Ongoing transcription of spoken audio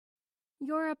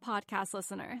You're a podcast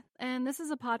listener, and this is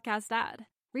a podcast ad.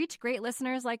 Reach great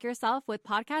listeners like yourself with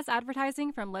podcast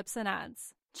advertising from Libsyn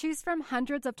Ads. Choose from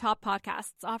hundreds of top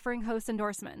podcasts offering host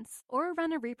endorsements, or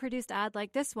run a reproduced ad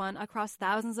like this one across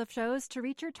thousands of shows to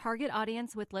reach your target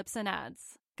audience with Libsyn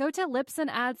Ads. Go to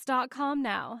libsynads.com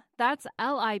now. That's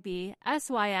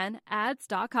LIBSYN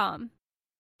ads.com.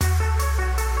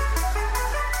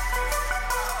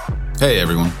 Hey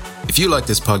everyone. If you like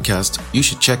this podcast, you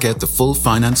should check out the full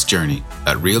finance journey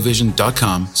at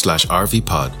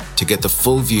realvision.com/RVPod to get the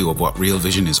full view of what Real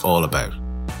Vision is all about.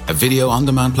 A video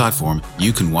on-demand platform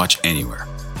you can watch anywhere.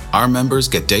 Our members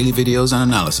get daily videos and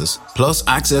analysis, plus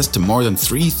access to more than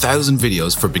 3,000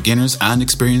 videos for beginners and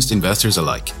experienced investors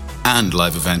alike, and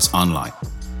live events online.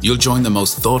 You'll join the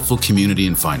most thoughtful community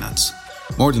in finance.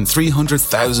 More than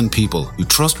 300,000 people who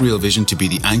trust Real Vision to be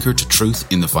the anchor to truth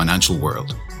in the financial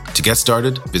world. To get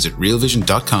started, visit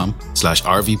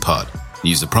realvision.com/RVPod and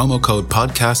use the promo code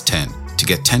podcast10 to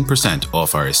get 10%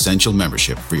 off our essential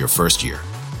membership for your first year.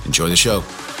 Enjoy the show.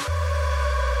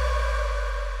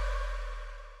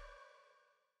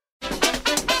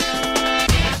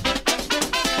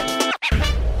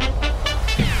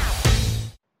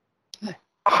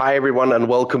 Hi, everyone, and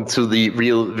welcome to the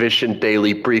Real Vision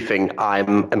Daily Briefing.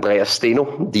 I'm Andreas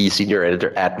Steno, the senior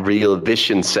editor at Real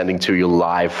Vision, sending to you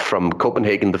live from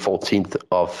Copenhagen, the 14th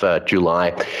of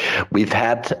July. We've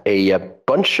had a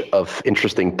bunch of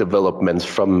interesting developments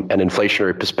from an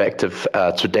inflationary perspective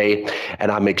today, and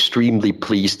I'm extremely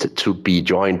pleased to be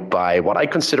joined by what I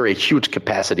consider a huge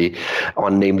capacity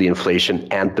on namely inflation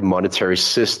and the monetary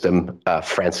system,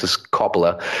 Francis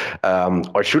Coppola,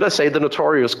 or should I say the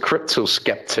notorious crypto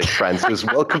skeptic. Francis,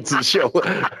 welcome to the show.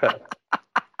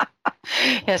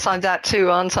 Yes, I'm that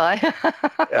too, aren't I?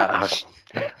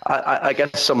 I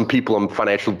guess some people on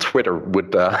financial Twitter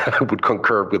would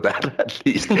concur with that at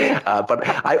least. But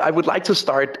I would like to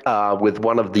start with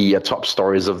one of the top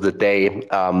stories of the day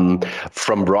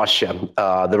from Russia.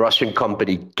 The Russian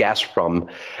company Gazprom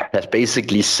has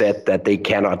basically said that they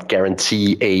cannot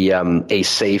guarantee a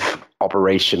safe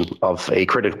operation of a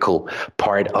critical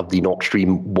part of the Nord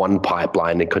Stream 1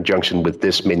 pipeline in conjunction with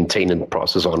this maintenance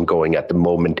process ongoing at the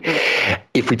moment.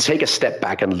 If we take a step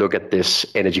back and look at this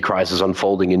energy crisis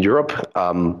unfolding in Europe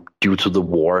due to the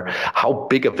war, how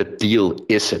big of a deal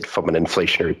is it from an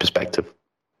inflationary perspective?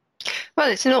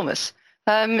 Well, it's enormous,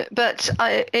 but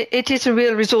it is a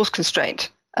real resource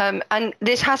constraint. And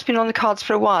this has been on the cards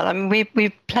for a while. I mean,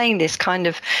 we're playing this kind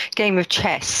of game of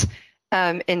chess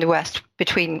in the West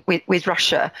with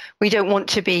Russia. We don't want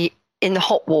to be in the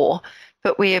hot war,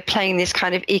 but we are playing this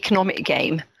kind of economic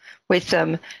game with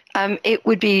them. It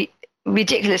would be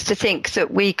ridiculous to think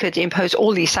that we could impose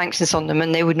all these sanctions on them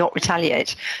and they would not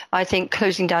retaliate. I think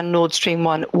closing down Nord Stream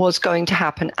 1 was going to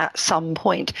happen at some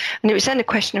point. And it was then a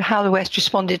question of how the West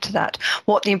responded to that,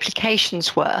 what the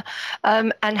implications were,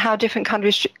 and how different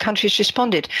countries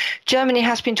responded. Germany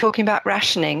has been talking about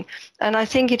rationing, and I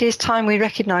think it is time we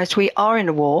recognise we are in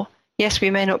a war. Yes, we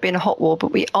may not be in a hot war,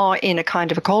 but we are in a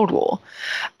kind of a cold war.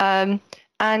 And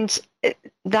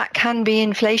that can be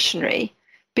inflationary,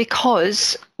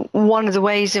 because one of the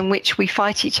ways in which we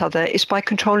fight each other is by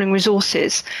controlling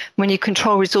resources. When you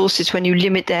control resources, when you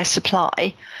limit their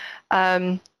supply,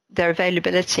 their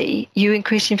availability, you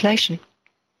increase inflation.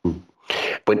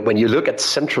 When you look at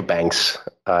central banks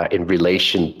in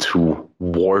relation to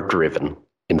war-driven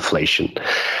inflation,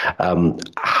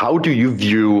 how do you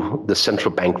view the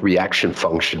central bank reaction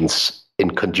functions in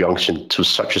conjunction to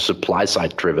such a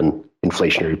supply-side-driven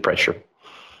inflationary pressure?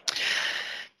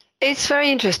 It's very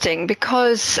interesting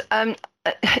because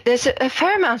there's a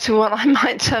fair amount of what I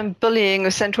might term bullying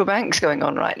of central banks going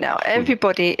on right now.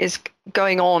 Everybody is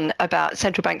going on about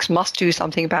central banks must do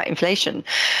something about inflation,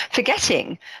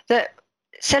 forgetting that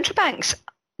central banks'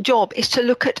 job is to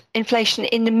look at inflation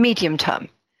in the medium term.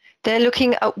 They're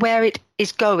looking at where it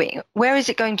is going. Where is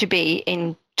it going to be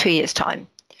in 2 years' time?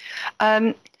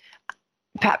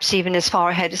 Perhaps even as far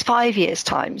ahead as 5 years'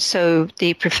 time. So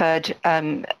the preferred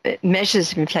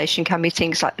measures of inflation can be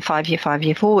things like the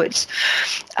five-year forwards.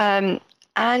 And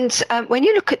when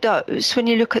you look at those, when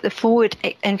you look at the forward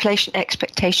inflation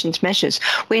expectations measures,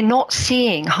 we're not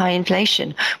seeing high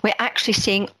inflation. We're actually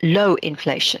seeing low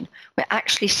inflation. We're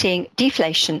actually seeing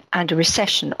deflation and a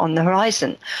recession on the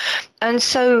horizon. And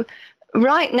so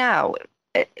right now,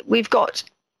 we've got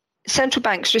central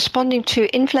banks responding to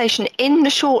inflation in the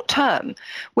short term,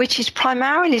 which is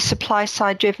primarily supply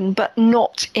side driven, but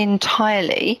not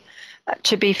entirely.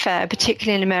 To be fair,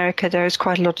 particularly in America, there is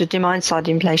quite a lot of demand side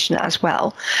inflation as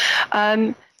well.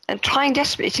 And and trying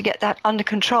desperately to get that under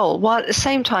control, while at the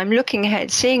same time looking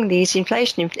ahead, seeing these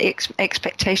inflation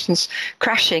expectations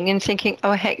crashing and thinking,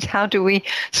 oh, heck, how do we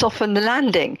soften the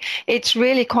landing? It's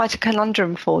really quite a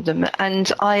conundrum for them.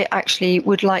 And I actually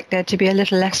would like there to be a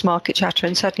little less market chatter,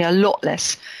 and certainly a lot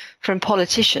less from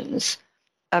politicians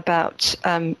about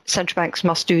central banks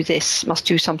must do this, must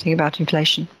do something about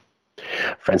inflation.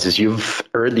 Frances, you've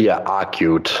earlier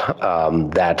argued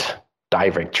that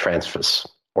direct transfers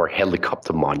or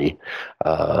helicopter money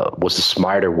was a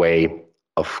smarter way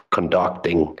of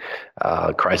conducting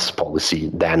crisis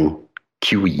policy than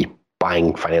QE,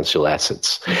 buying financial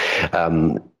assets.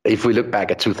 If we look back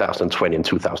at 2020 and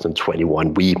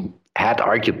 2021, we had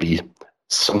arguably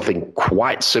something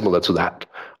quite similar to that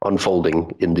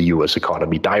unfolding in the US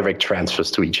economy, direct transfers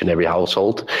to each and every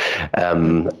household,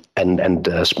 and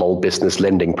small business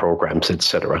lending programs,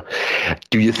 etc.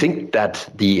 Do you think that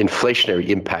the inflationary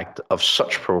impact of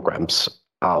such programs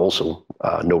are also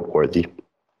noteworthy?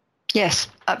 Yes,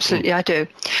 absolutely, I do.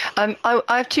 I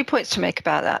have 2 points to make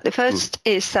about that. The first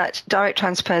is that direct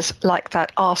transfers like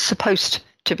that are supposed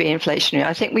to be inflationary.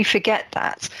 I think we forget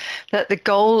that the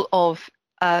goal of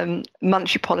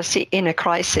monetary policy in a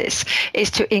crisis is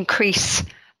to increase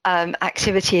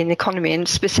activity in the economy, and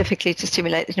specifically to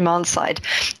stimulate the demand side.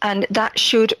 And that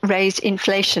should raise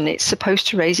inflation. It's supposed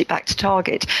to raise it back to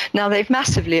target. Now, they've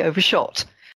massively overshot,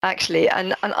 actually,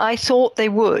 and I thought they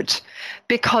would,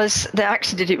 because they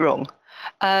actually did it wrong.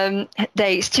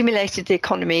 They stimulated the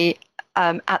economy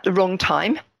at the wrong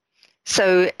time.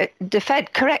 So the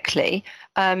Fed correctly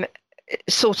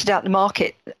sorted out the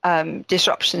market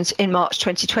disruptions in March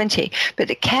 2020. But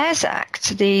the CARES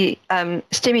Act, the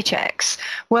stimmy checks,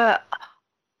 were,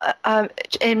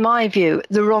 in my view,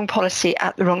 the wrong policy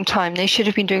at the wrong time. They should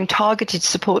have been doing targeted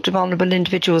support to vulnerable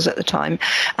individuals at the time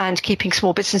and keeping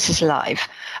small businesses alive,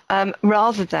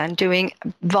 rather than doing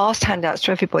vast handouts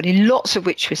to everybody, lots of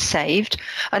which was saved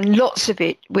and lots of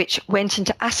it which went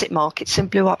into asset markets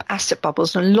and blew up asset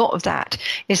bubbles. And a lot of that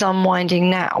is unwinding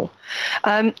now.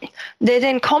 They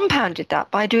then compounded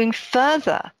that by doing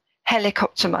further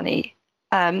helicopter money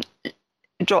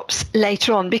drops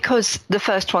later on, because the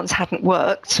first ones hadn't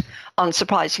worked,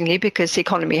 unsurprisingly, because the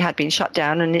economy had been shut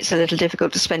down and it's a little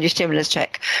difficult to spend your stimulus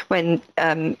check when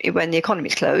the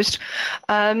economy's closed.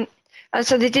 And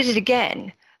so they did it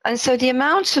again. And so the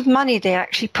amount of money they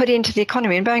actually put into the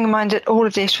economy, and bearing in mind that all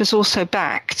of this was also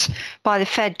backed by the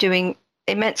Fed doing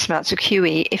immense amounts of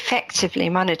QE, effectively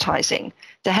monetizing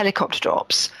the helicopter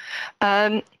drops,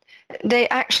 they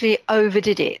actually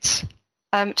overdid it.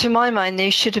 To my mind, they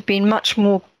should have been much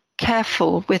more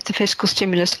careful with the fiscal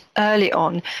stimulus early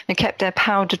on and kept their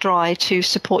powder dry to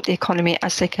support the economy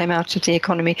as they came out of the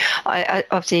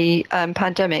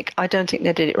pandemic. I don't think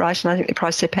they did it right, and I think the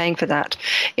price they're paying for that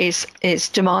is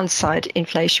demand side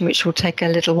inflation, which will take a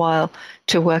little while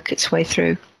to work its way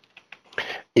through.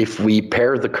 If we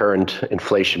pair the current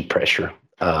inflation pressure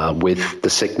with the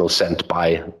signal sent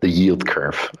by the yield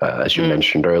curve, as you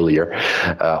mentioned earlier,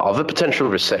 of a potential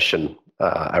recession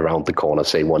around the corner,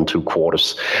 say 1-2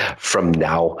 quarters from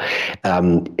now.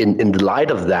 In the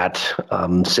light of that,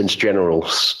 since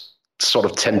generals sort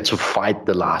of tend to fight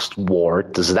the last war,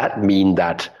 does that mean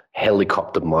that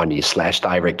helicopter money /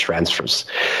 direct transfers,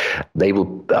 they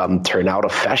will turn out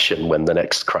of fashion when the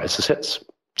next crisis hits?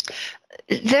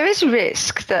 There is a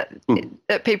risk that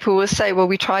people will say, well,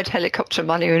 we tried helicopter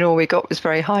money and all we got was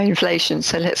very high inflation,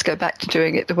 so let's go back to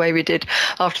doing it the way we did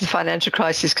after the financial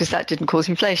crisis, because that didn't cause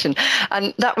inflation.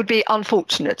 And that would be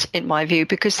unfortunate, in my view,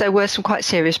 because there were some quite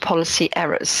serious policy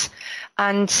errors.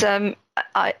 And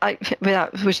I,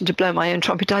 without wishing to blow my own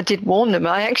trumpet, I did warn them.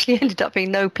 I actually ended up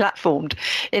being no-platformed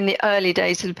in the early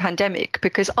days of the pandemic,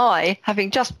 because I, having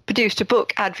just produced a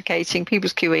book advocating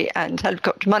people's QE and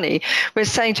helicopter money,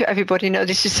 was saying to everybody, no,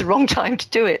 this is the wrong time to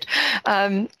do it.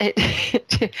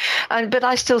 But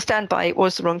I still stand by it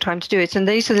was the wrong time to do it. And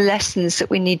these are the lessons that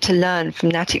we need to learn from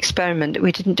that experiment, that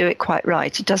we didn't do it quite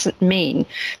right. It doesn't mean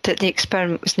that the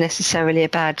experiment was necessarily a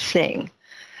bad thing.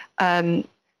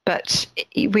 But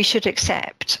we should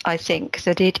accept, I think,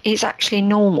 that it is actually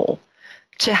normal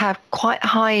to have quite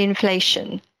high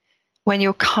inflation when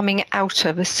you're coming out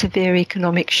of a severe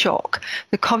economic shock.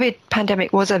 The COVID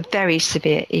pandemic was a very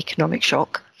severe economic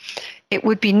shock. It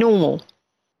would be normal,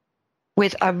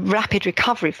 with a rapid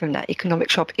recovery from that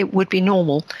economic shock, it would be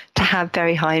normal to have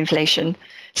very high inflation,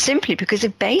 simply because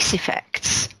of base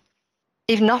effects,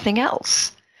 if nothing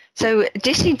else. So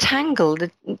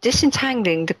disentangling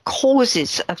the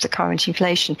causes of the current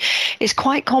inflation is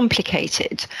quite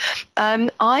complicated.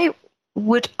 I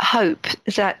would hope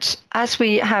that, as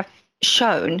we have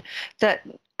shown, that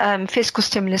fiscal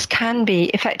stimulus can be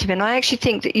effective. And I actually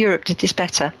think that Europe did this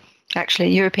better. Actually,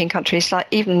 European countries,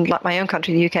 even like my own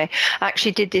country, the UK,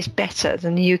 actually did this better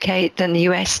than the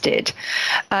US did,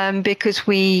 because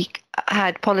we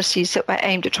had policies that were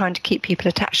aimed at trying to keep people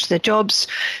attached to their jobs,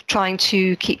 trying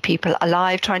to keep people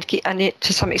alive,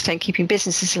 to some extent, keeping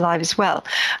businesses alive as well.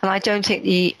 And I don't think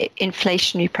the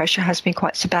inflationary pressure has been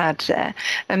quite so bad there.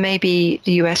 And maybe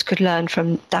the US could learn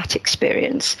from that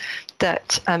experience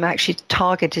that actually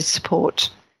targeted support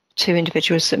to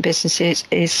individuals and businesses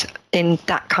is, in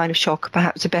that kind of shock,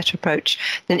 perhaps a better approach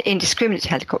than indiscriminate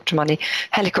helicopter money.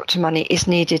 Helicopter money is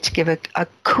needed to give a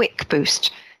quick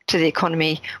boost to the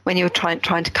economy when you're trying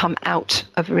to come out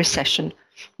of a recession,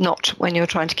 not when you're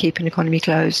trying to keep an economy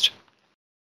closed.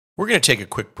 We're going to take a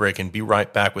quick break and be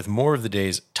right back with more of the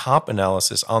day's top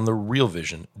analysis on the Real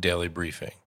Vision Daily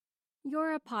Briefing.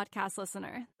 You're a podcast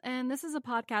listener, and this is a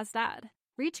podcast ad.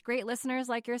 Reach great listeners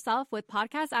like yourself with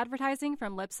podcast advertising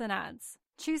from Libsyn Ads.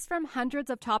 Choose from hundreds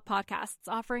of top podcasts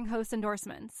offering host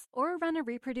endorsements, or run a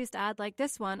reproduced ad like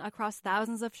this one across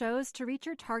thousands of shows to reach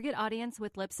your target audience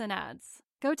with Libsyn Ads.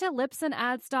 Go to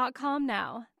libsynads.com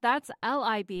now. That's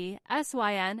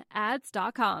LIBSYN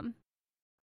ads.com.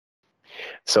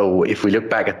 So if we look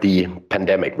back at the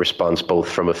pandemic response,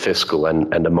 both from a fiscal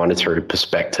and a monetary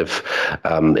perspective,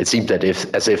 it seemed that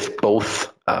as if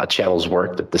both channels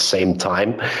worked at the same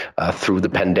time through the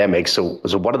pandemic. So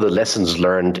what are the lessons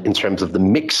learned in terms of the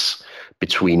mix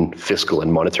between fiscal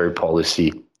and monetary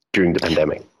policy during the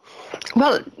pandemic?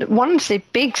 Well, one of the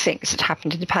big things that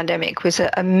happened in the pandemic was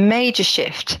a major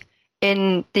shift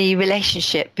in the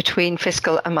relationship between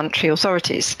fiscal and monetary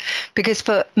authorities, because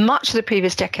for much of the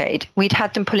previous decade, we'd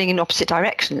had them pulling in opposite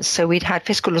directions. So we'd had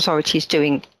fiscal authorities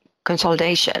doing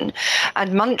consolidation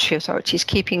and monetary authorities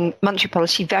keeping monetary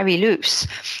policy very loose,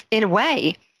 in a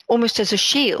way, almost as a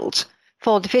shield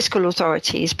for the fiscal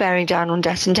authorities bearing down on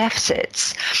debt and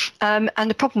deficits. And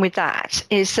the problem with that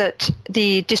is that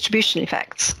the distribution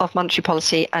effects of monetary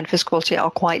policy and fiscal policy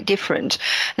are quite different.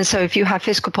 And so if you have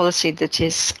fiscal policy that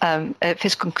is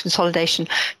fiscal consolidation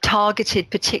targeted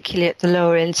particularly at the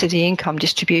lower ends of the income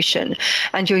distribution,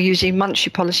 and you're using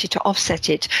monetary policy to offset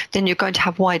it, then you're going to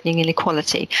have widening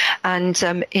inequality. And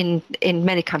in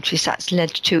many countries, that's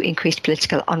led to increased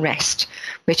political unrest,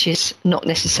 which is not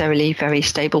necessarily very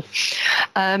stable.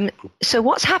 So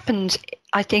what's happened,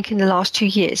 I think, in the last 2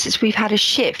 years is we've had a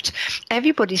shift.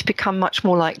 Everybody's become much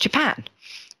more like Japan,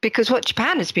 because what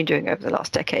Japan has been doing over the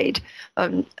last decade,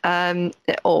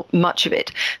 or much of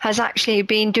it, has actually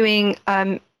been doing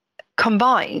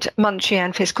combined monetary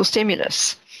and fiscal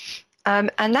stimulus.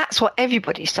 And that's what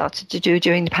everybody started to do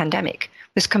during the pandemic,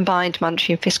 was combined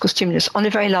monetary and fiscal stimulus on a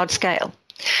very large scale.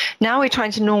 Now we're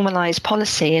trying to normalize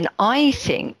policy, and I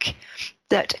think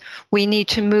that we need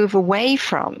to move away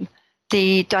from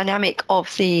the dynamic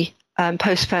of the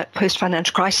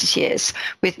post-financial crisis years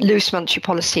with loose monetary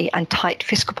policy and tight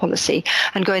fiscal policy,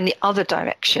 and go in the other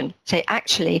direction. Say,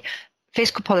 actually,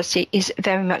 fiscal policy is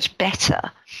very much better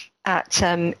at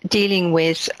dealing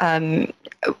with,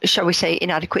 shall we say,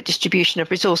 inadequate distribution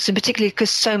of resources, and particularly because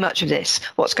so much of this,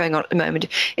 what's going on at the moment,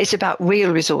 is about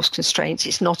real resource constraints.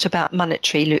 It's not about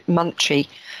monetary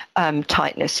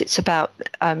tightness. It's about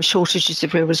shortages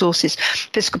of real resources.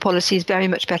 Fiscal policy is very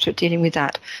much better at dealing with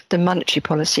that than monetary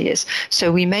policy is.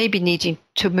 So we may be needing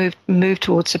to move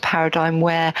towards a paradigm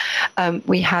where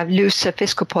we have looser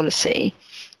fiscal policy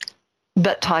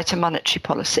but tighter monetary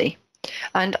policy.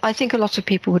 And I think a lot of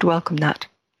people would welcome that.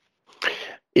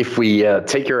 If we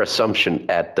take your assumption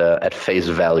at face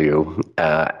value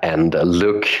and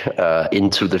look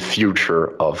into the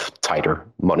future of tighter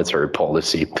monetary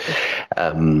policy,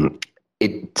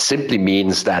 it simply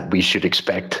means that we should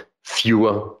expect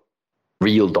fewer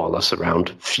real dollars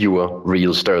around, fewer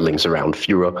real sterlings around,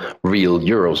 fewer real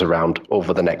euros around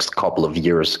over the next couple of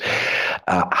years.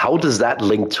 How does that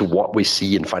link to what we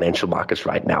see in financial markets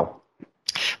right now?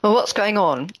 Well, what's going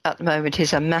on at the moment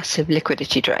is a massive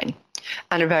liquidity drain,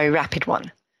 and a very rapid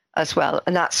one as well.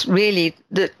 And that's really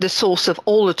the source of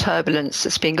all the turbulence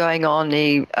that's been going on,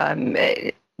 the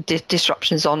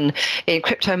disruptions in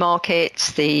crypto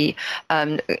markets, the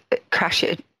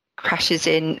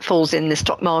falls in the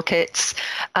stock markets.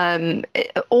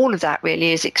 All of that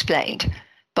really is explained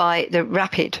by the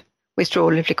rapid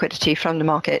withdrawal of liquidity from the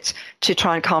markets to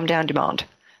try and calm down demand.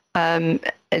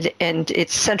 And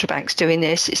it's central banks doing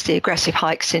this. It's the aggressive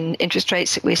hikes in interest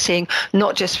rates that we're seeing,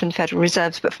 not just from the Federal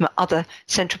Reserves, but from other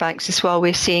central banks as well.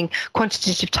 We're seeing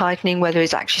quantitative tightening, whether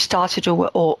it's actually started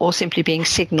or simply being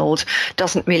signaled,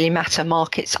 doesn't really matter.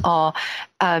 Markets are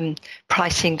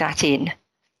pricing that in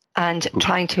and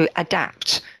trying to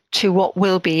adapt to what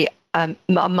will be a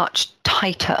much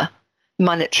tighter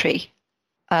monetary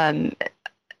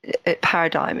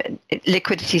paradigm.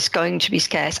 Liquidity is going to be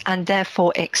scarce and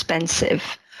therefore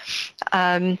expensive.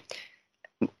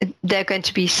 There are going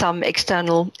to be some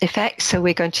external effects. So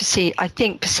we're going to see, I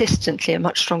think, persistently a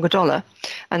much stronger dollar.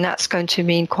 And that's going to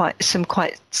mean quite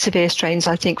severe strains,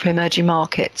 I think, for emerging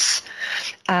markets.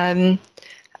 And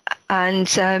I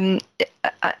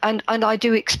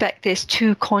do expect this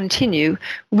to continue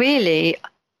really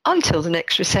until the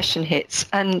next recession hits.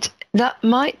 And that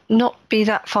might not be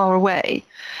that far away,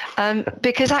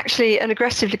 because actually an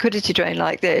aggressive liquidity drain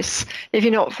like this, if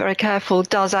you're not very careful,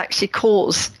 does actually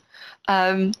cause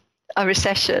a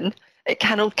recession. It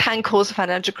can cause a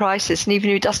financial crisis, and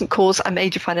even if it doesn't cause a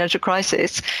major financial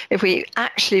crisis, if we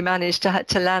actually manage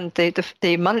to land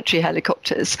the monetary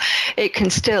helicopters, it can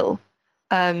still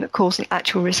cause an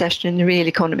actual recession in the real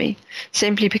economy,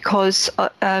 simply because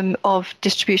of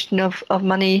distribution of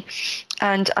money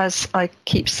and, as I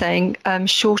keep saying,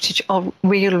 shortage of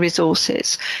real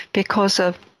resources because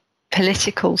of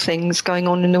political things going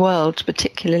on in the world,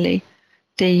 particularly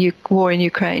the war in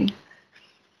Ukraine.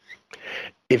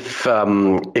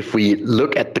 If we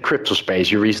look at the crypto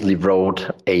space, you recently wrote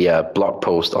a blog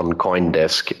post on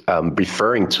CoinDesk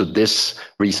referring to this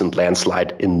recent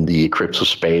landslide in the crypto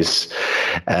space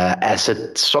as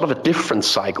a sort of a different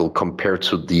cycle compared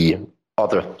to the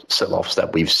other sell-offs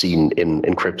that we've seen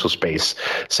in crypto space,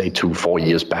 say 2-4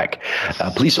 years back.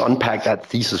 Please unpack that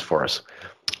thesis for us.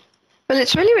 Well,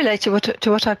 it's really related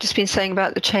to what I've just been saying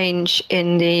about the change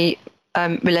in the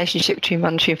relationship between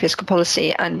monetary and fiscal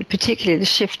policy, and particularly the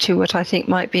shift to what I think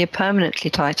might be a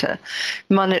permanently tighter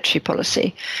monetary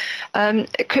policy.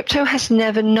 Crypto has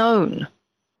never known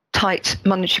tight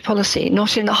monetary policy,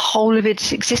 not in the whole of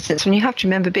its existence. And you have to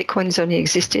remember, Bitcoin has only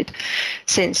existed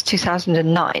since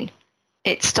 2009.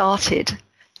 It started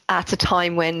at a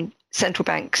time when central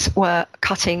banks were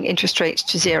cutting interest rates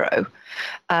to zero,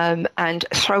 and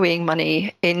throwing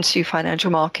money into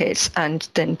financial markets and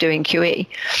then doing QE.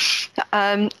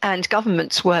 And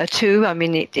governments were too. I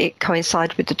mean, it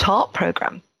coincided with the TARP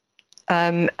program.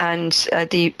 And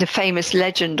the famous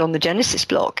legend on the Genesis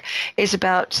block is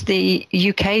about the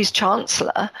UK's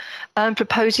Chancellor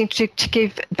proposing to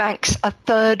give banks a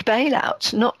third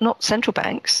bailout, not central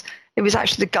banks. It was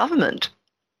actually the government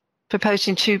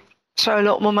proposing to throw a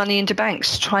lot more money into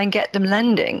banks to try and get them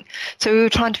lending. So we were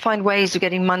trying to find ways of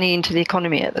getting money into the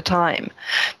economy at the time.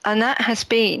 And that has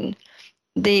been,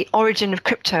 the origin of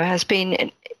crypto has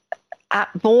been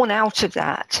born out of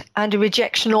that and a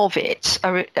rejection of it,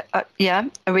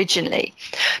 originally.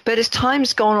 But as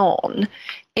time's gone on,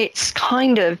 it's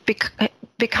kind of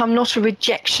become not a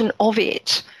rejection of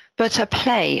it, but a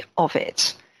play of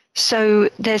it. So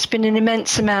there's been an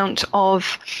immense amount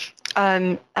of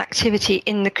activity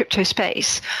in the crypto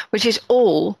space, which is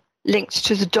all linked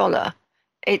to the dollar.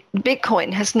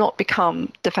 Bitcoin has not become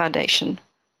the foundation,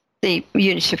 the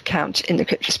unit of account in the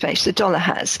crypto space. The dollar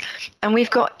has. And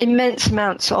we've got immense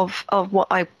amounts of what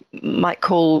I might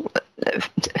call,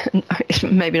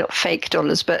 maybe not fake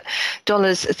dollars, but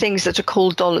dollars, things that are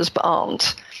called dollars but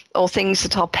aren't, or things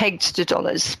that are pegged to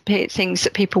dollars, things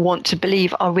that people want to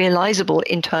believe are realizable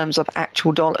in terms of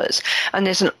actual dollars. And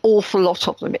there's an awful lot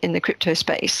of them in the crypto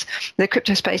space. The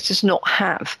crypto space does not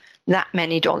have that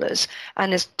many dollars.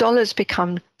 And as dollars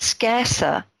become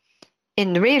scarcer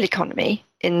in the real economy,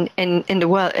 in the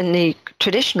world, in the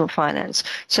traditional finance,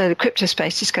 so the crypto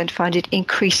space is going to find it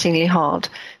increasingly hard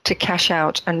to cash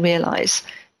out and realize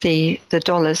the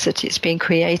dollars that it's been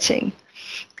creating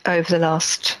over the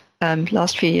last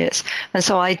few years. And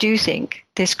so I do think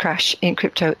this crash in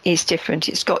crypto is different.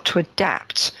 It's got to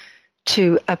adapt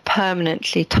to a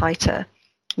permanently tighter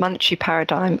monetary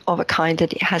paradigm of a kind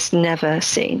that it has never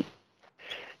seen.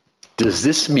 Does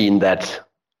this mean that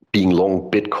being long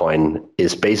Bitcoin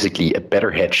is basically a better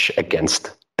hedge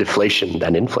against deflation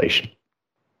than inflation?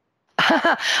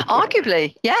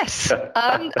 Arguably, yes.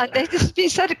 And this has been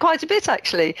said quite a bit,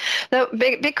 actually. Now,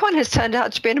 Bitcoin has turned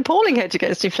out to be an appalling hedge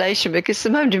against inflation, because the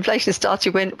moment inflation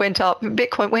started, went up,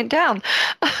 Bitcoin went down,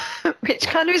 which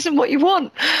kind of isn't what you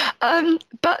want.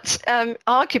 But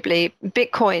arguably,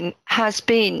 Bitcoin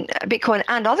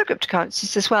and other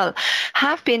cryptocurrencies as well,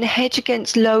 have been a hedge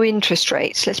against low interest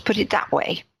rates. Let's put it that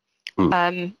way.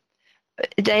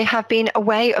 They have been a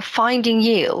way of finding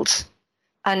yields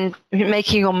and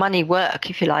making your money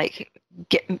work, if you like,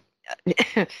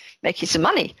 making some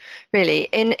money, really,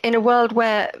 in a world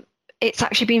where it's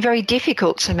actually been very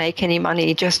difficult to make any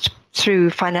money just through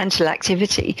financial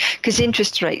activity, because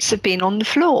interest rates have been on the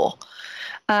floor.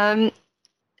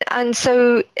 and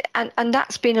so, and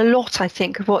that's been a lot, I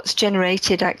think, of what's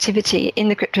generated activity in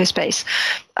the crypto space,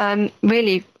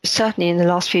 really, certainly in the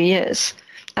last few years,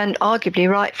 and arguably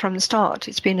right from the start.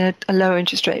 It's been a low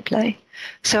interest rate play.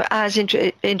 So as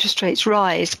interest rates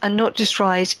rise, and not just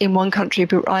rise in one country,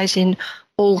 but rise in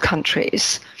all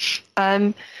countries,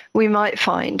 we might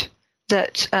find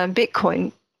that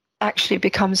Bitcoin actually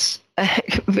becomes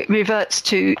reverts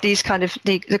to these kind of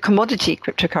the commodity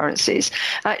cryptocurrencies,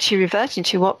 actually reverting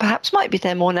to what perhaps might be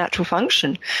their more natural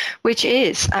function, which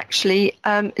is actually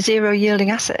zero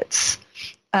yielding assets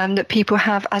that people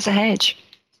have as a hedge.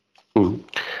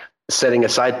 Setting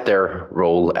aside their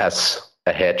role as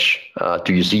a hedge,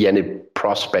 do you see any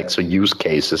prospects or use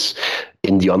cases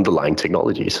in the underlying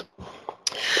technologies?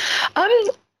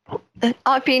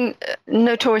 I've been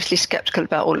notoriously skeptical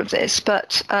about all of this,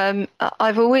 but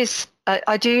I've always,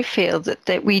 I do feel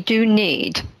that we do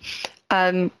need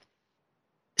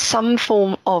some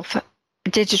form of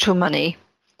digital money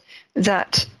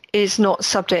that is not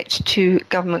subject to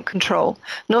government control.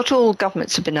 Not all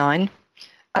governments are benign.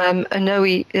 I know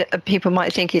people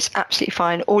might think it's absolutely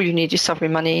fine. All you need is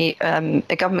sovereign money.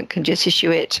 A government can just issue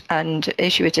it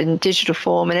in digital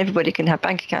form, and everybody can have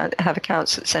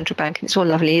accounts at the central bank, and it's all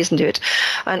lovely, isn't it?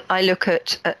 And I look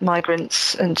at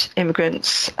migrants and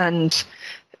immigrants and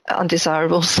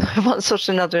undesirables of one sort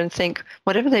or another and think,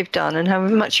 whatever they've done and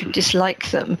however much you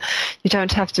dislike them, you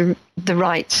don't have the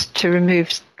right to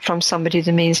remove from somebody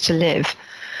the means to live.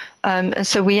 And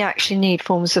so we actually need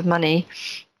forms of money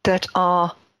that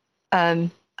are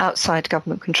outside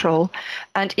government control,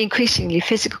 and increasingly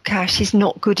physical cash is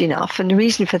not good enough. And the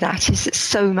reason for that is that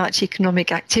so much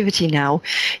economic activity now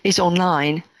is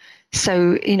online.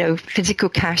 So, physical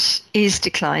cash is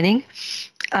declining.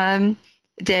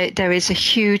 There is a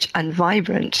huge and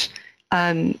vibrant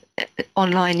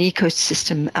online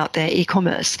ecosystem out there,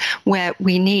 e-commerce, where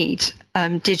we need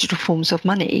digital forms of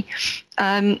money.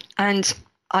 And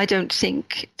I don't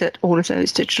think that all of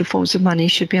those digital forms of money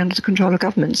should be under the control of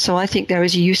government. So I think there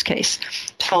is a use case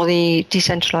for the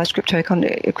decentralized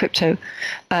crypto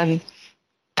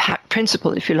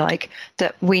principle, if you like,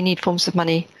 that we need forms of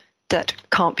money that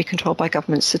can't be controlled by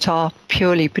governments, that are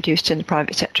purely produced in the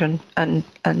private sector and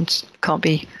can't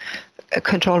be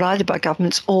controlled either by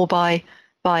governments or by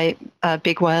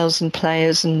big whales and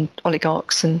players and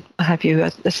oligarchs and what have you. I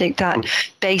think that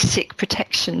basic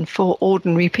protection for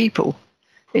ordinary people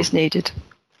is needed.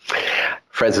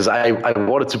 Francis, I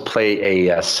wanted to play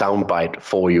a soundbite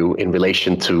for you in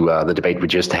relation to the debate we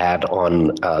just had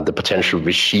on the potential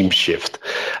regime shift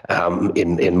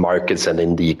in markets and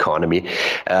in the economy.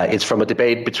 It's from a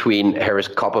debate between Harris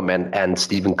Copperman and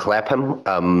Stephen Clapham,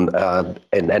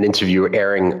 an interview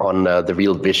airing on the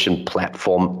Real Vision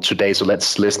platform today. So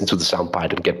let's listen to the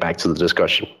soundbite and get back to the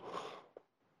discussion.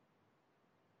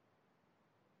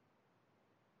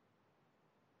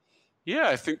 Yeah,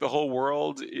 I think the whole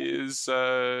world is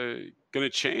going to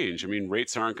change. I mean,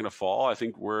 rates aren't going to fall. I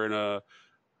think we're in a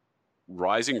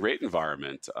rising rate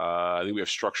environment. I think we have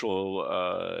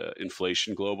structural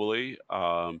inflation globally.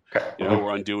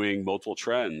 We're undoing multiple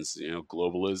trends.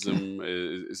 Globalism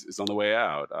is on the way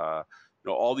out.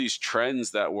 All these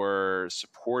trends that were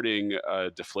supporting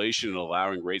deflation and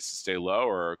allowing rates to stay low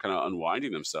are kind of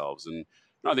unwinding themselves. And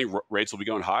I think rates will be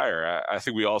going higher. I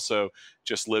think we also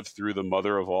just lived through the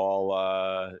mother of all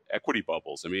equity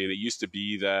bubbles. I mean, it used to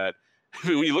be that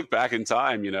when you look back in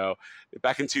time,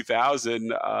 back in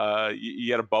 2000,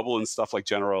 you had a bubble in stuff like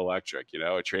General Electric.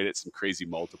 It traded at some crazy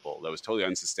multiple that was totally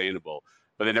unsustainable,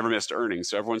 but they never missed earnings.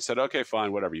 So everyone said, okay,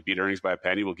 fine, whatever. You beat earnings by a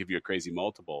penny, we'll give you a crazy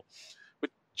multiple.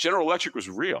 But General Electric was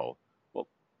real. Well,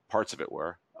 parts of it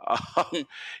were.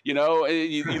 You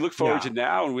look forward to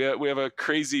now, and we have a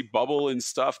crazy bubble and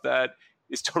stuff that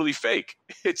is totally fake.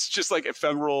 It's just like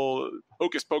ephemeral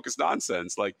hocus pocus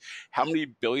nonsense. Like, how many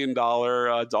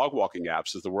billion-dollar dog walking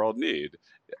apps does the world need?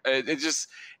 It's just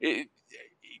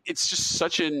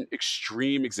such an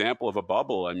extreme example of a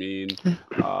bubble. I mean,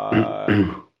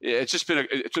 it's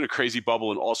been a crazy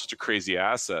bubble and all sorts of crazy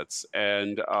assets,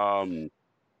 and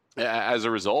as a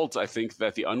result, I think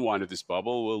that the unwind of this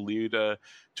bubble will lead to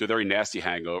a very nasty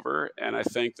hangover. And I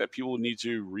think that people need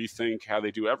to rethink how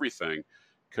they do everything,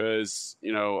 because, a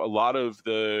lot of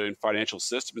the financial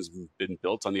system has been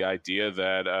built on the idea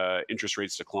that interest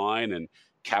rates decline and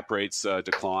cap rates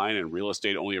decline and real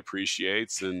estate only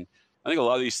appreciates. And I think a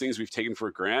lot of these things we've taken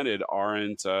for granted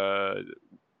aren't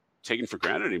taken for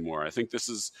granted anymore. I think this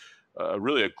is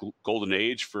really a golden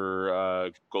age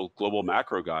for global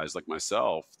macro guys like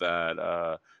myself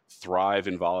that thrive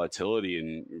in volatility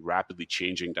and rapidly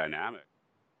changing dynamic.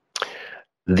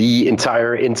 The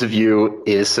entire interview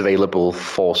is available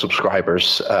for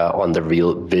subscribers on the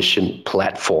Real Vision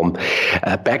platform.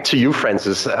 Back to you,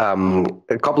 Francis.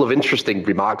 A couple of interesting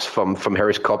remarks from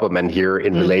Harris Copperman here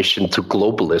in relation to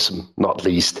globalism, not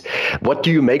least. What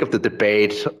do you make of the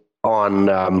debate on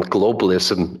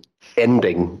globalism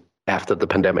ending after the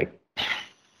pandemic?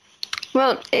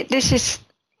 Well, this is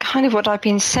kind of what I've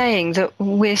been saying, that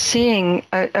we're seeing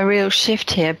a real shift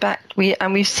here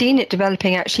we've seen it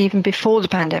developing actually even before the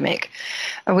pandemic.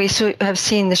 We have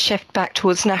seen the shift back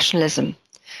towards nationalism,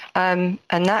 and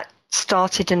that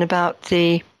started in about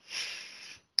the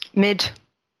mid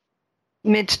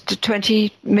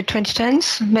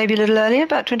 2010s, maybe a little earlier,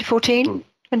 about 2014,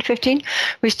 2015.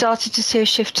 We started to see a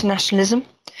shift to nationalism.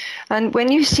 And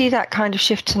when you see that kind of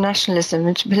shift to nationalism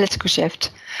and to political shift,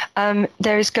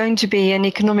 there is going to be an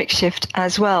economic shift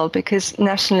as well, because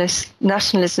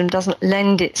nationalism doesn't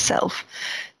lend itself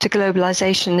to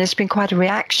globalization. There's been quite a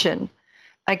reaction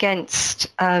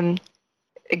against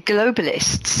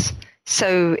globalists.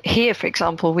 So here, for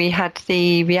example, we had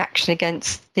the reaction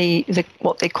against the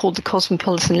what they called the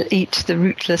cosmopolitan elite, the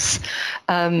rootless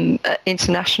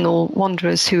international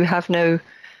wanderers who have no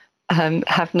home,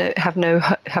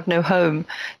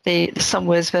 the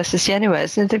somewheres versus the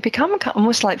anywheres, and they become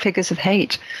almost like figures of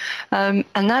hate, and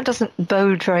that doesn't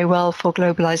bode very well for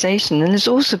globalization. And there's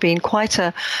also been quite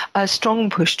a strong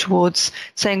push towards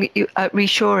saying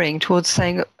reshoring, towards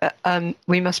saying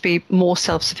we must be more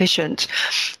self-sufficient,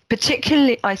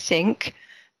 particularly I think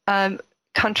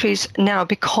countries now,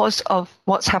 because of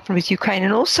what's happened with Ukraine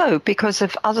and also because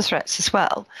of other threats as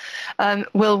well,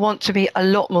 will want to be a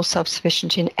lot more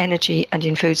self-sufficient in energy and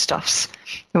in foodstuffs.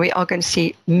 And we are going to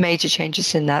see major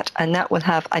changes in that, and that will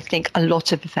have, I think, a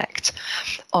lot of effect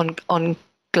on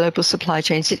global supply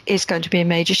chains. It is going to be a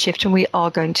major shift, and we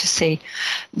are going to see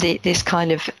this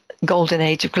kind of golden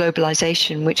age of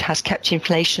globalization, which has kept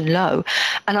inflation low,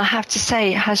 and I have to say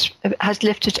has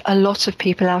lifted a lot of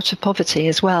people out of poverty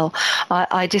as well.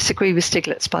 I disagree with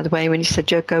Stiglitz, by the way, when he said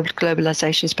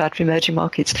globalization is bad for emerging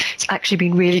markets. It's actually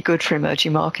been really good for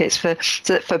emerging markets, for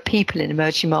people in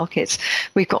emerging markets.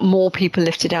 We've got more people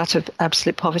lifted out of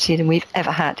absolute poverty than we've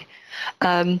ever had.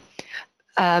 But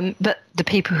the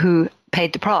people who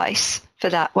paid the price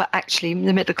for that were actually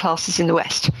the middle classes in the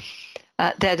West.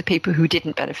 They're the people who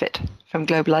didn't benefit from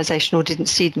globalization or didn't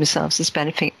see themselves as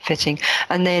benefiting,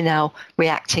 and they're now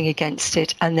reacting against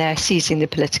it, and they're seizing the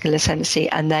political ascendancy,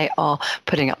 and they are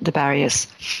putting up the barriers.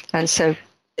 And so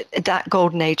that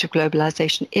golden age of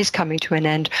globalization is coming to an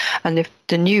end, and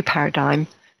the new paradigm,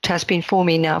 which has been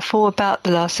forming now for about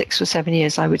the last 6 or 7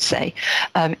 years, I would say,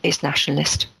 is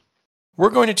nationalist.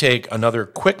 We're going to take another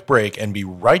quick break and be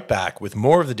right back with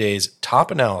more of the day's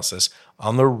top analysis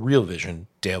on the Real Vision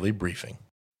Daily Briefing.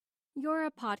 You're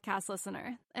a podcast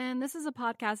listener, and this is a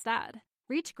podcast ad.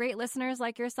 Reach great listeners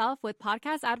like yourself with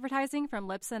podcast advertising from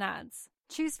Libsyn Ads.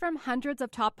 Choose from hundreds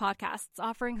of top podcasts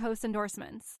offering host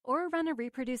endorsements, or run a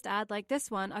reproduced ad like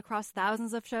this one across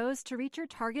thousands of shows to reach your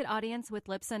target audience with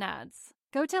Libsyn Ads.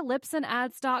 Go to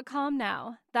libsynads.com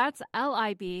now. That's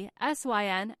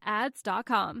LIBSYN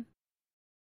ads.com.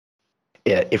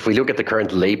 Yeah, if we look at the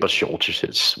current labor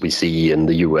shortages we see in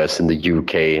the US, in the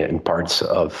UK, and parts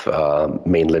of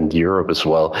mainland Europe as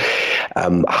well,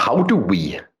 how do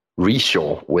we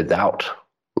reshore without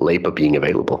labor being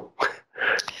available?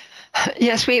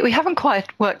 Yes, we haven't quite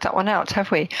worked that one out, have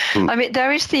we? I mean,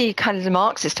 there is the kind of the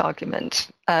Marxist argument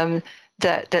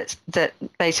that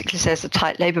basically says a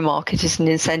tight labour market is an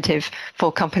incentive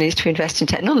for companies to invest in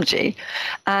technology,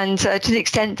 and to the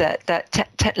extent that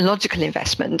technological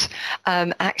investment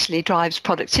actually drives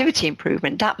productivity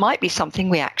improvement, that might be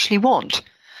something we actually want.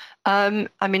 I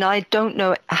mean, I don't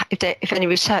know if any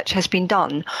research has been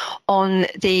done on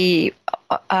the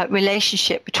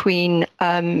relationship between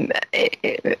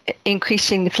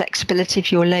increasing the flexibility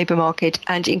of your labour market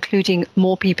and including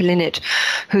more people in it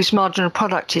whose marginal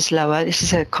product is lower. This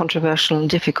is a controversial and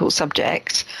difficult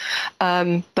subject,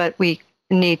 but we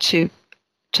need to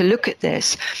look at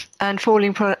this, and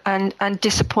and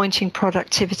disappointing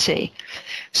productivity.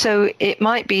 So it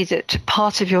might be that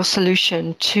part of your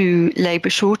solution to labour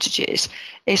shortages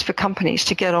is for companies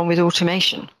to get on with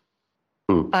automation.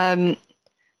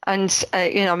 And,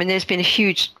 I mean, there's been a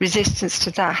huge resistance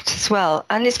to that as well.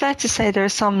 And it's fair to say there are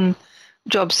some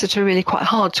jobs that are really quite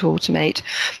hard to automate.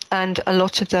 And a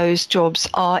lot of those jobs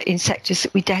are in sectors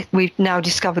that we've now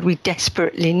discovered we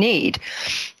desperately need,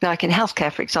 like in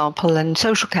healthcare, for example, and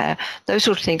social care, those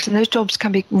sort of things. And those jobs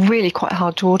can be really quite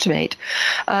hard to automate.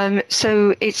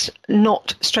 So it's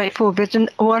not straightforward. But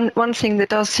one thing that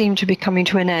does seem to be coming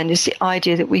to an end is the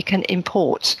idea that we can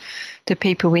import the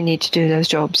people we need to do those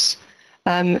jobs.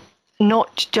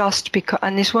 Not just because,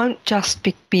 and this won't just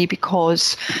be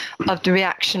because of the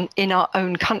reaction in our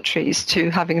own countries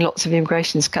to having lots of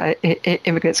immigrants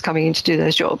coming in to do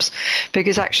those jobs.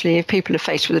 Because actually, if people are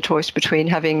faced with a choice between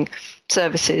having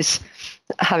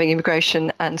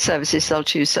immigration and services, they'll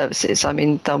choose services. I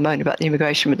mean, they'll moan about the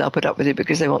immigration, but they'll put up with it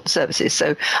because they want the services.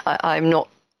 So I'm not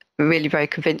really very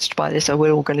convinced by this.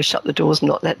 We're all going to shut the doors and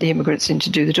not let the immigrants in to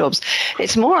do the jobs.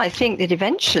 It's more, I think, that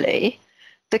eventually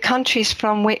the countries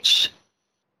from which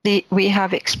we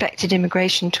have expected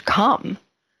immigration to come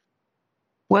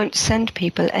won't send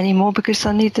people anymore because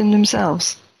they'll need them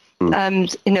themselves.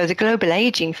 The global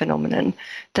aging phenomenon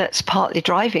that's partly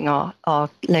driving our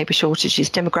labour shortages,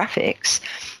 demographics,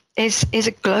 is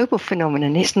a global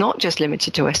phenomenon. It's not just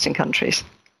limited to Western countries.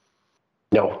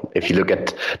 No, if you look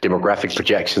at demographic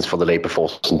projections for the labour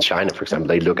force in China, for example,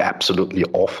 they look absolutely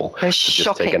awful. They're shocking.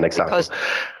 Just take an example.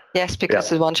 Because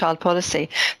of the one-child policy.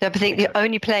 I think the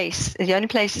only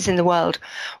places in the world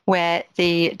where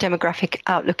the demographic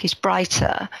outlook is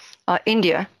brighter are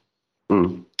India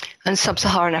and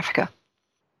sub-Saharan Africa.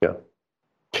 Yeah.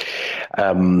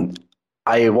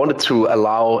 I wanted to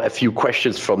allow a few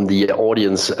questions from the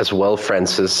audience as well,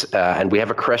 Francis. And we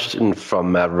have a question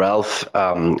from Ralph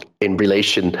in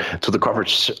relation to the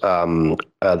coverage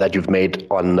that you've made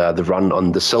on the run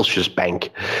on the Celsius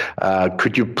Bank.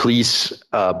 Could you please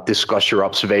discuss your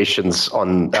observations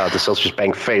on the Celsius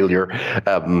Bank failure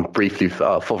briefly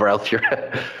for Ralph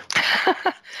here?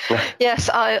 Yes,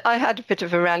 I had a bit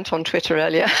of a rant on Twitter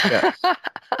earlier. Yeah.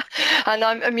 And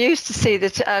I'm amused to see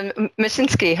that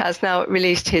Masinski has now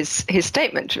released his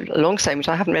statement, a long statement.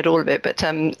 I haven't read all of it, but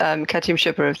Katim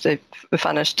Shubber of the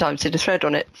Financial Times did a thread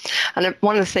on it. And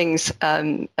one of the things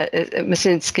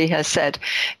Masinski has said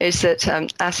is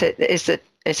that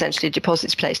essentially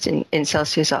deposits placed in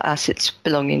Celsius are assets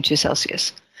belonging to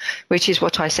Celsius, which is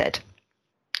what I said.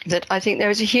 That I think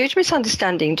there is a huge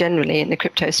misunderstanding generally in the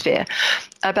crypto sphere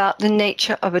about the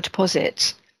nature of a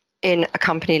deposit in a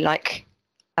company like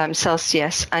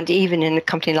Celsius and even in a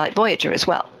company like Voyager as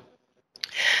well.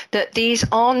 That these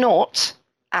are not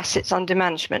assets under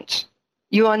management.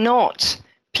 You are not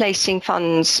placing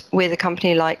funds with a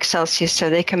company like Celsius so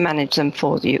they can manage them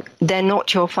for you. They're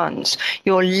not your funds.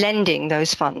 You're lending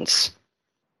those funds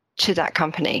to that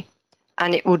company,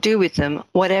 and it will do with them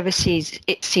whatever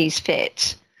it sees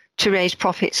fit to raise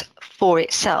profits for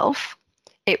itself.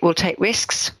 It will take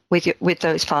risks with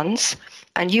those funds,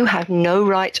 and you have no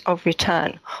right of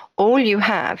return. All you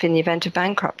have in the event of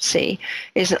bankruptcy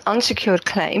is an unsecured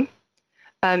claim.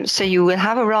 So you will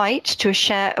have a right to a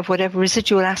share of whatever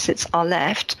residual assets are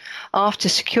left after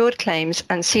secured claims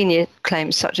and senior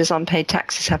claims such as unpaid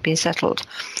taxes have been settled.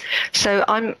 So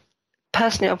I'm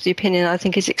personally of the opinion, I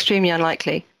think it's extremely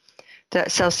unlikely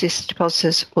that Celsius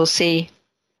depositors will see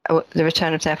the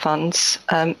return of their funds.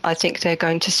 I think they're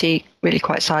going to see really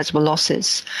quite sizable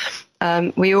losses.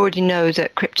 We already know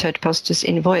that crypto depositors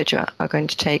in Voyager are going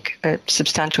to take a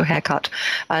substantial haircut,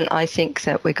 and I think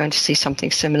that we're going to see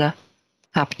something similar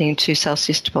happening to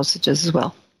Celsius depositors as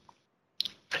well.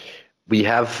 We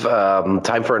have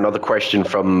time for another question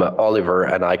from Oliver,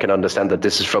 and I can understand that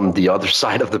this is from the other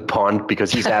side of the pond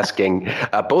because he's asking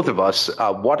both of us,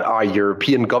 what are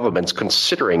European governments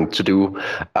considering to do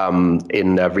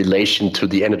in relation to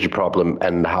the energy problem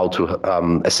and how to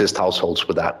assist households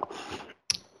with that?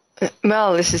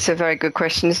 Well, this is a very good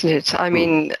question, isn't it? I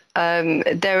mean,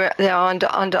 they're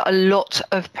under a lot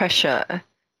of pressure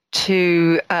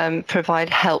to provide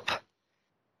help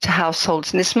to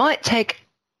households, and this might take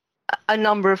a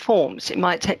number of forms. It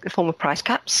might take the form of price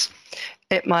caps.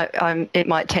 It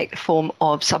might take the form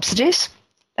of subsidies,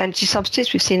 energy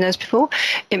subsidies. We've seen those before.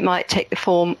 It might take the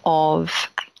form of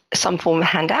some form of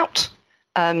handout,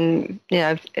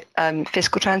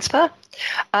 fiscal transfer.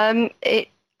 It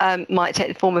might take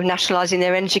the form of nationalising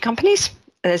their energy companies.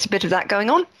 There's a bit of that going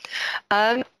on,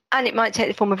 and it might take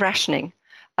the form of rationing.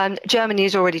 Germany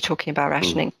is already talking about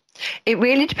rationing. It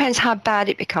really depends how bad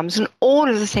it becomes. And all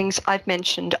of the things I've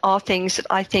mentioned are things that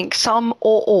I think some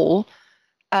or all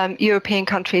European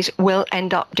countries will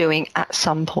end up doing at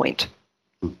some point.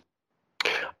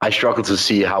 I struggle to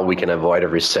see how we can avoid a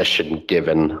recession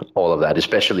given all of that,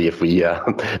 especially if we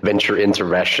venture into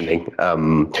rationing.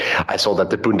 I saw that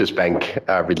the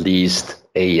Bundesbank released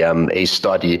a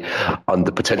study on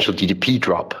the potential GDP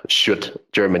drop should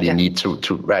Germany need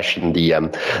to ration the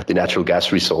natural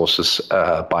gas resources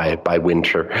by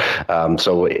winter.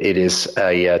 So it is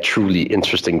a truly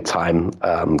interesting time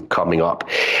coming up.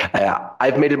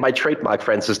 I've made it my trademark,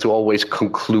 Francis, to always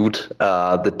conclude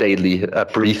the daily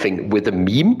briefing with a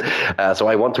meme. So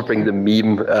I want to bring the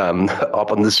meme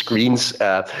up on the screens.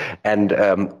 And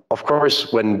of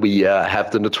course, when we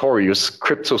have the notorious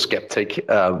crypto skeptic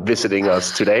visiting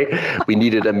us today, we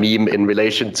needed a meme in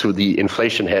relation to the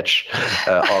inflation hedge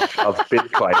of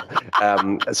Bitcoin.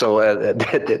 So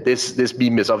this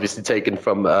meme is obviously taken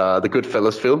from the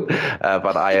Goodfellas film,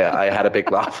 but I had a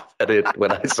big laugh at it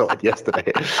when I saw it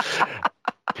yesterday.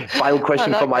 Final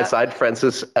question from my side,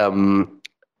 Francis.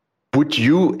 Would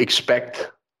you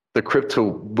expect the crypto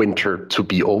winter to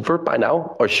be over by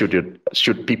now, or should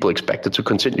people expect it to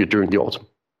continue during the autumn?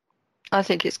 I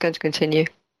think it's going to continue.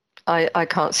 I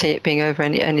can't see it being over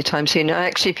anytime soon.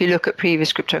 Actually, if you look at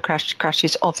previous crypto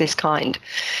crashes of this kind,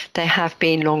 they have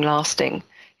been long lasting.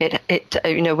 When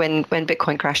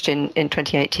Bitcoin crashed in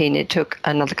 2018, it took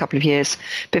another couple of years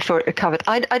before it recovered.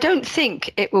 I don't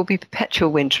think it will be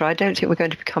perpetual winter. I don't think we're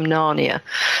going to become Narnia.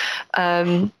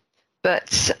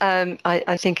 But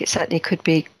I think it certainly could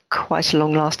be quite a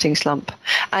long-lasting slump.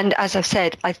 And as I've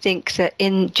said, I think that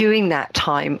during that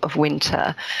time of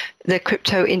winter, the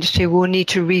crypto industry will need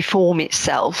to reform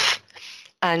itself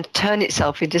and turn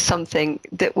itself into something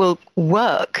that will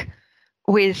work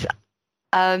with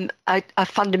a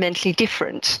fundamentally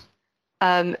different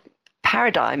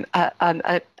paradigm,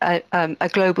 a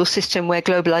global system where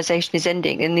globalization is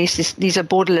ending. And these are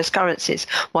borderless currencies.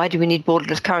 Why do we need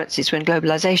borderless currencies when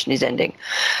globalization is ending?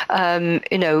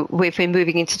 We've been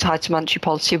moving into tighter monetary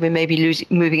policy. We may be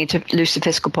moving into looser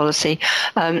fiscal policy,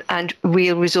 and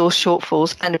real resource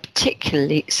shortfalls, and a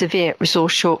particularly severe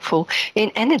resource shortfall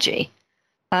in energy.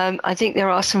 I think there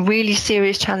are some really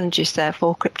serious challenges there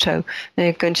for crypto.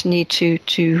 They're going to need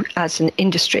to, as an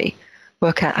industry,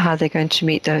 work out how they're going to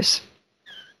meet those.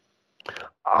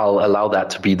 I'll allow that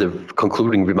to be the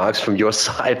concluding remarks from your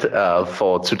side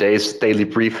for today's daily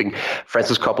briefing.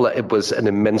 Francis Coppola, it was an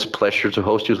immense pleasure to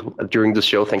host you during the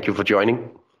show. Thank you for joining.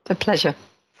 A pleasure.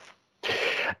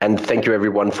 And thank you,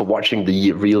 everyone, for watching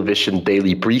the Real Vision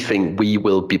Daily Briefing. We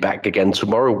will be back again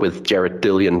tomorrow with Jared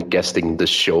Dillian guesting the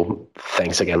show.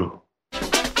 Thanks again.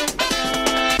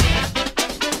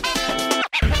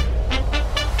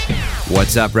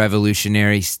 What's up,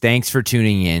 revolutionaries? Thanks for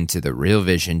tuning in to the Real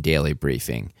Vision Daily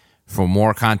Briefing. For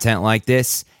more content like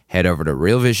this, head over to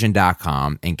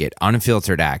realvision.com and get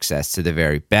unfiltered access to the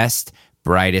very best,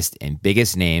 brightest, and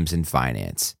biggest names in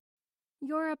finance.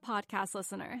 You're a podcast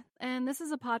listener, and this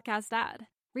is a podcast ad.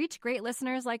 Reach great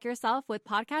listeners like yourself with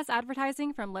podcast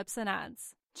advertising from Libsyn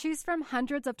Ads. Choose from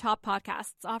hundreds of top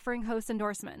podcasts offering host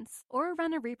endorsements, or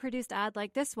run a reproduced ad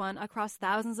like this one across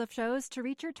thousands of shows to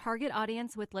reach your target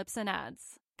audience with Libsyn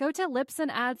Ads. Go to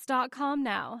libsynads.com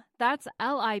now. That's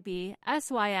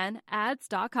LIBSYN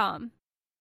ads.com.